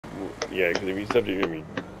Yeah, because if you stepped it, you're gonna be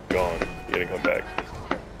gone. You're gonna come back.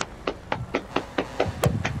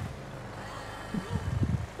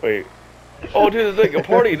 Wait. Oh, dude, there's like a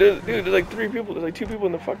party. Dude, there's like 3 people. There's like 2 people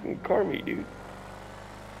in the fucking car meet, dude.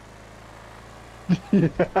 Yeah.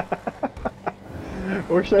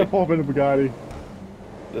 Or should I pull up in a Bugatti?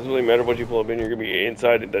 Doesn't really matter what you pull up in. You're gonna be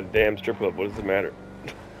inside the damn strip club. What does it matter?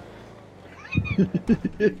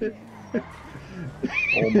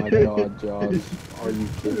 Oh my god, Josh. Are you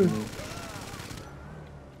kidding me?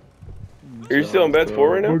 Are you still in bed 4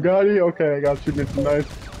 right now? Bugatti? Okay, I got you, Mr. Nice.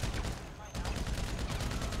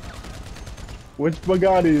 Which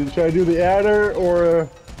Bugatti? Should I do the adder or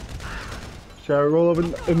should I roll up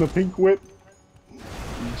in the pink whip?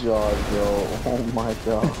 Josh, bro. Oh my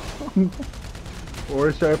god.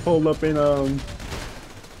 Or should I pull up in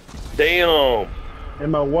Damn!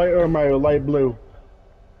 my white or my light blue?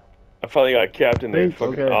 I finally got capped in the Pink,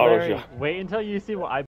 fucking okay. auto Larry, shop. wait until you see what I